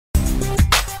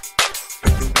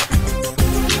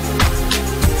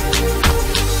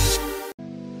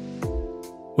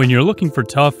When you're looking for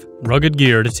tough, rugged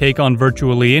gear to take on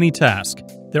virtually any task,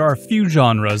 there are few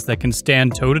genres that can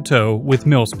stand toe-to-toe with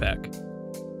Mil-Spec.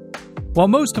 While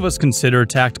most of us consider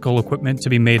tactical equipment to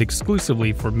be made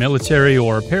exclusively for military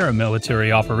or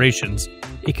paramilitary operations,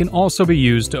 it can also be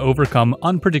used to overcome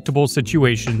unpredictable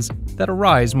situations that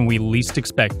arise when we least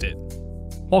expect it.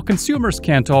 While consumers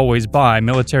can't always buy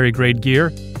military-grade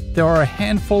gear, there are a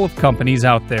handful of companies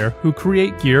out there who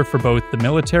create gear for both the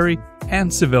military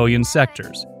and civilian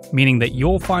sectors, meaning that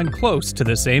you'll find close to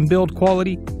the same build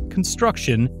quality,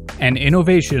 construction, and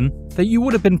innovation that you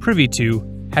would have been privy to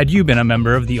had you been a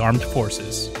member of the armed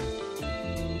forces.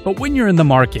 But when you're in the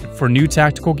market for new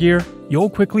tactical gear, you'll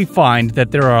quickly find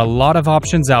that there are a lot of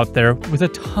options out there with a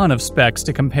ton of specs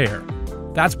to compare.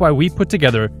 That's why we put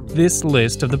together this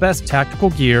list of the best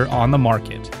tactical gear on the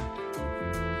market.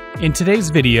 In today's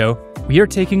video, we are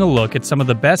taking a look at some of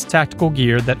the best tactical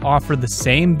gear that offer the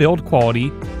same build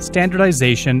quality,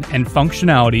 standardization, and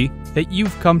functionality that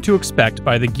you've come to expect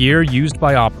by the gear used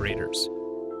by operators,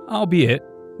 albeit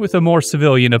with a more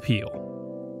civilian appeal.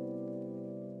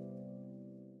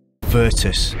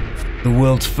 Virtus, the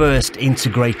world's first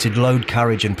integrated load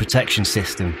carriage and protection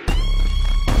system.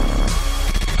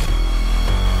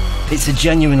 It's a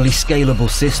genuinely scalable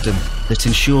system that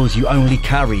ensures you only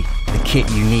carry the kit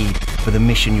you need for the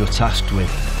mission you're tasked with,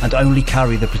 and only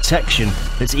carry the protection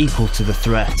that's equal to the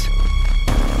threat.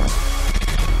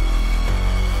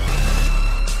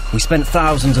 We spent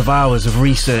thousands of hours of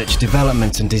research,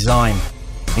 development and design,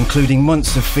 including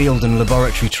months of field and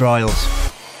laboratory trials.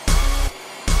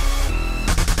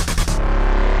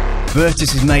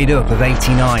 Virtus is made up of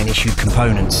 89 issued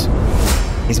components.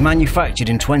 It's manufactured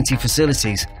in 20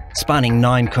 facilities spanning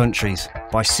 9 countries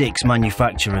by 6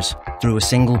 manufacturers through a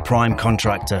single prime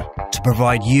contractor to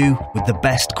provide you with the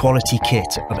best quality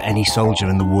kit of any soldier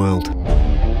in the world.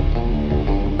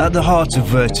 At the heart of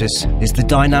Virtus is the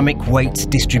Dynamic Weight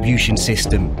Distribution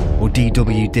System, or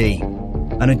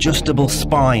DWD, an adjustable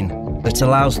spine that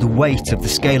allows the weight of the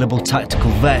scalable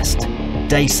tactical vest,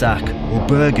 day sack or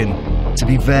Bergen to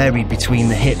be varied between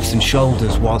the hips and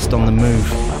shoulders whilst on the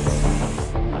move.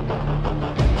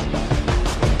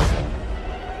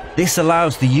 This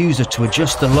allows the user to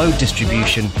adjust the load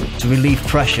distribution to relieve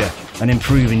pressure and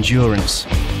improve endurance.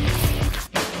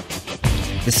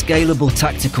 The scalable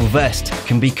tactical vest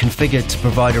can be configured to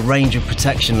provide a range of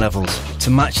protection levels to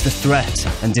match the threat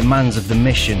and demands of the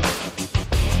mission,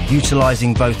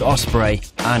 utilizing both Osprey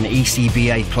and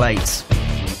ECBA plates.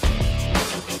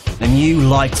 A new,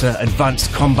 lighter,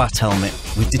 advanced combat helmet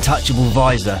with detachable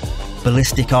visor,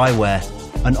 ballistic eyewear,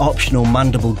 and optional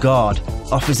mandible guard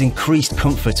offers increased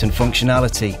comfort and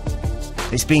functionality.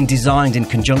 It's been designed in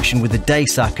conjunction with the day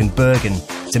sack and Bergen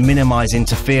to minimize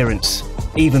interference,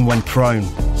 even when prone.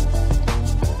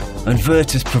 And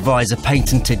Virtus provides a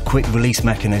patented quick release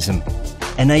mechanism,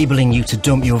 enabling you to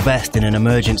dump your vest in an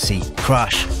emergency,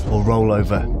 crash, or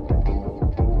rollover.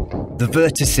 The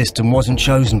Virtus system wasn't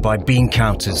chosen by bean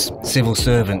counters, civil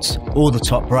servants, or the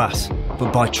top brass,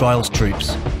 but by trials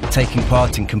troops, taking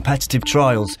part in competitive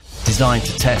trials designed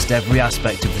to test every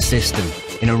aspect of the system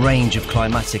in a range of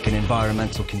climatic and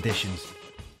environmental conditions.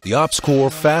 The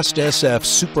OpsCore Fast SF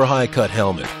Super High Cut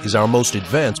Helmet is our most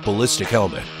advanced ballistic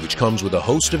helmet, which comes with a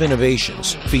host of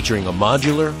innovations featuring a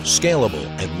modular, scalable,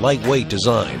 and lightweight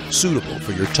design suitable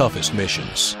for your toughest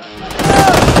missions.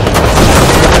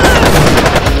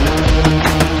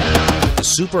 The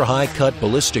Super High Cut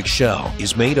Ballistic Shell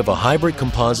is made of a hybrid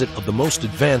composite of the most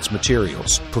advanced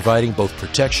materials, providing both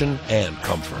protection and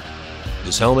comfort.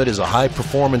 This helmet is a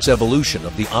high-performance evolution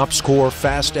of the OpsCore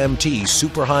Fast MT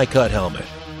Super High Cut Helmet,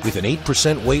 with an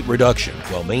 8% weight reduction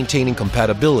while maintaining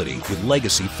compatibility with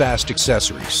legacy Fast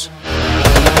accessories.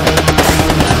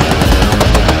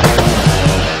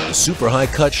 The Super High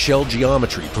Cut shell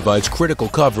geometry provides critical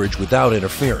coverage without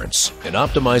interference and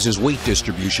optimizes weight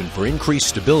distribution for increased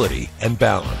stability and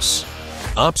balance.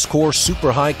 OpsCore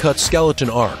Super High Cut skeleton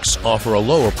arcs offer a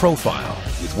lower profile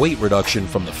with weight reduction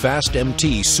from the Fast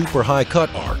MT Super High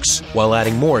Cut arcs while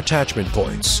adding more attachment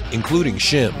points, including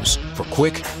shims, for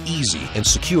quick, easy, and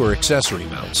secure accessory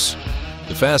mounts.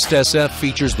 The Fast SF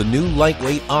features the new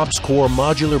lightweight OpsCore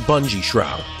Modular Bungee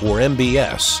Shroud, or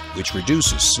MBS, which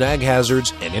reduces snag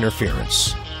hazards and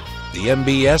interference. The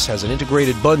MBS has an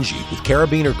integrated bungee with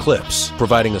carabiner clips,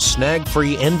 providing a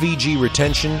snag-free NVG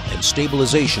retention and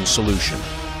stabilization solution.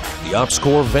 The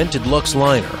OpsCore Vented Lux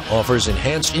Liner offers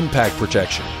enhanced impact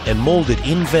protection, and molded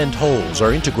in-vent holes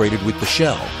are integrated with the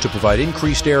shell to provide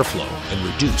increased airflow and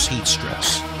reduce heat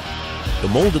stress. The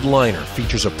molded liner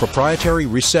features a proprietary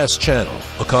recessed channel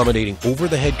accommodating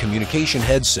over-the-head communication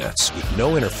headsets with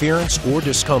no interference or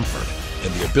discomfort.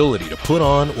 and the ability to put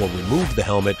on or remove the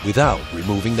helmet without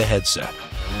removing the headset.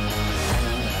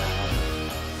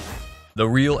 The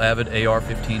real Avid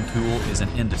AR-15 tool is an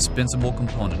indispensable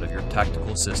component of your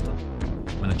tactical system.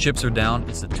 When the chips are down,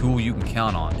 it's the tool you can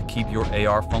count on to keep your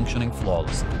AR functioning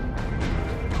flawlessly.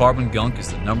 Carbon gunk is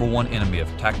the #1 enemy of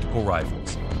tactical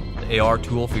rifles. The AR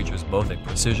tool features both a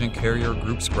precision carrier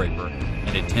group scraper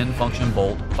and a 10-function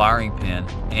bolt, firing pin,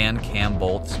 and cam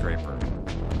bolt scraper.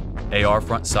 AR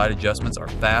front sight adjustments are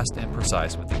fast and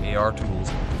precise with the AR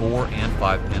tool's 4 and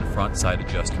 5-pin front sight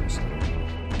adjusters.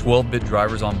 12-bit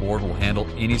drivers on board will handle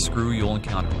any screw you'll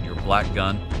encounter with your black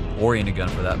gun, or any gun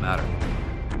for that matter.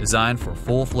 Designed for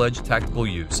full-fledged tactical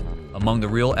use, among the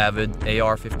real Avid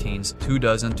AR-15's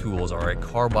 24 tools are a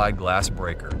carbide glass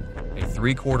breaker, a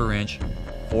 3/4 inch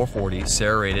 440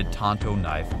 serrated Tonto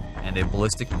knife, and a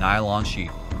ballistic nylon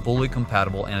sheath, fully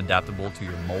compatible and adaptable to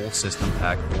your mole system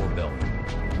pack or belt.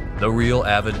 The real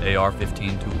Avid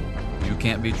AR-15 tool. You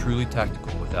can't be truly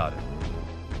tactical without it.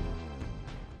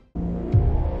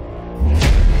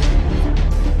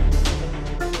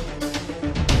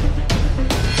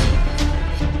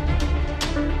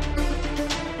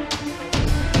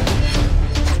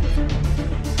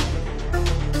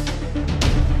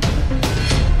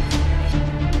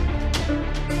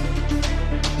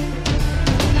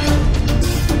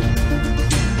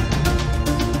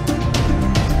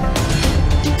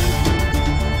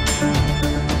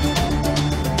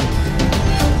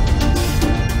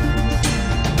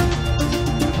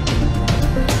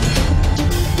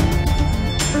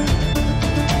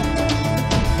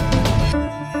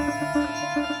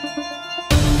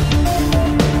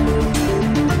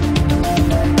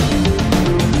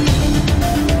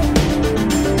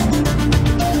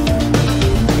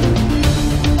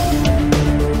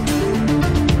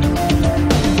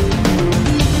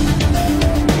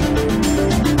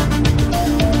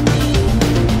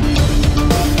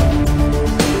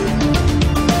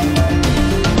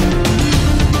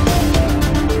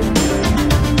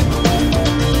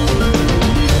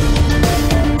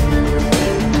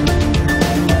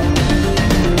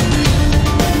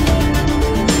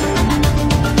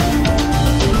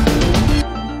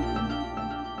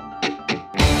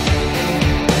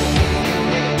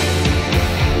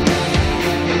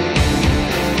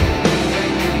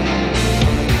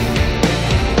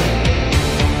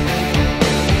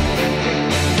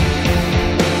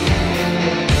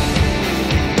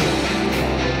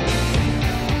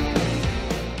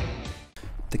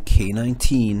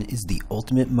 K-19 is the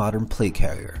ultimate modern plate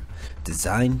carrier,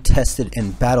 designed, tested,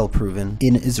 and battle-proven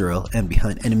in Israel and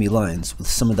behind enemy lines with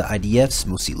some of the IDF's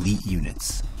most elite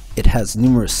units. It has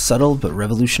numerous subtle but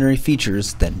revolutionary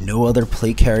features that no other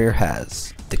plate carrier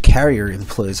has. The carrier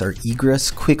employs our egress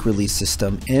quick-release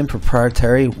system and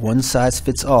proprietary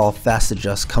one-size-fits-all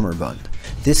fast-adjust cummerbund.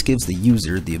 This gives the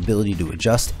user the ability to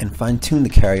adjust and fine-tune the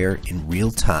carrier in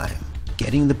real time.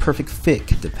 Getting the perfect fit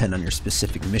can depend on your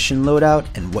specific mission loadout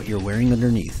and what you're wearing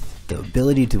underneath. The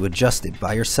ability to adjust it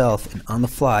by yourself and on the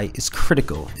fly is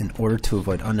critical in order to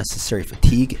avoid unnecessary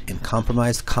fatigue and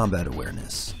compromised combat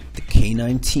awareness. The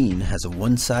K-19 has a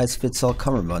one-size-fits-all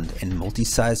cummerbund and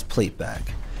multi-size plate bag.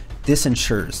 This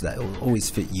ensures that it will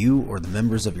always fit you or the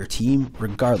members of your team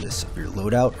regardless of your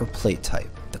loadout or plate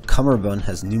type. The cummerbund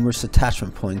has numerous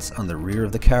attachment points on the rear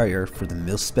of the carrier for the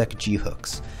Mil-Spec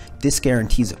G-hooks. This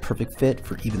guarantees a perfect fit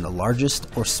for even the largest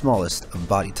or smallest of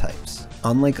body types.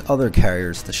 Unlike other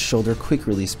carriers, the shoulder quick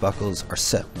release buckles are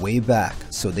set way back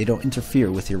so they don't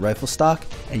interfere with your rifle stock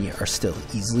and yet are still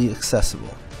easily accessible.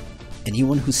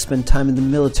 Anyone who's spent time in the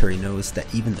military knows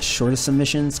that even the shortest of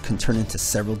missions can turn into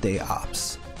several-day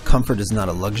ops. Comfort is not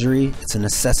a luxury, it's a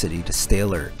necessity to stay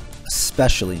alert,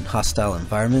 especially in hostile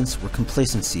environments where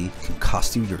complacency can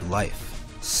cost you your life.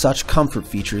 Such comfort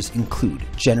features include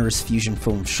generous fusion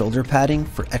foam shoulder padding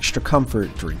for extra comfort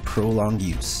during prolonged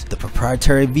use. The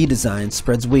proprietary V-design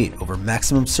spreads weight over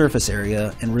maximum surface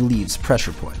area and relieves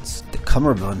pressure points. The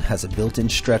cummerbund has a built-in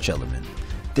stretch element.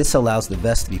 This allows the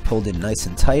vest to be pulled in nice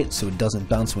and tight so it doesn't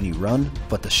bounce when you run,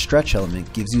 but the stretch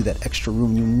element gives you that extra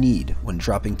room you need when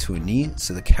dropping to a knee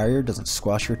so the carrier doesn't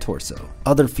squash your torso.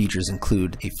 Other features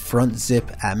include a front zip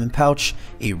admin pouch,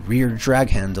 a rear drag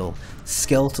handle,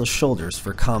 skeletal shoulders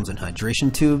for comms and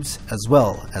hydration tubes, as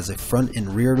well as a front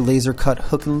and rear laser cut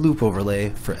hook and loop overlay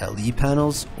for LED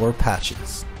panels or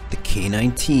patches. The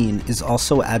K-19 is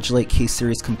also Agilite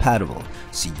K-Series compatible,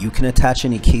 so you can attach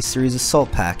any K-Series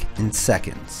assault pack in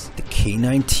seconds. The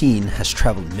K-19 has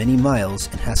traveled many miles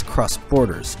and has crossed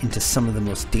borders into some of the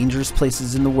most dangerous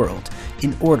places in the world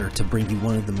in order to bring you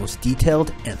one of the most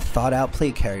detailed and thought out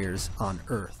plate carriers on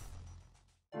Earth.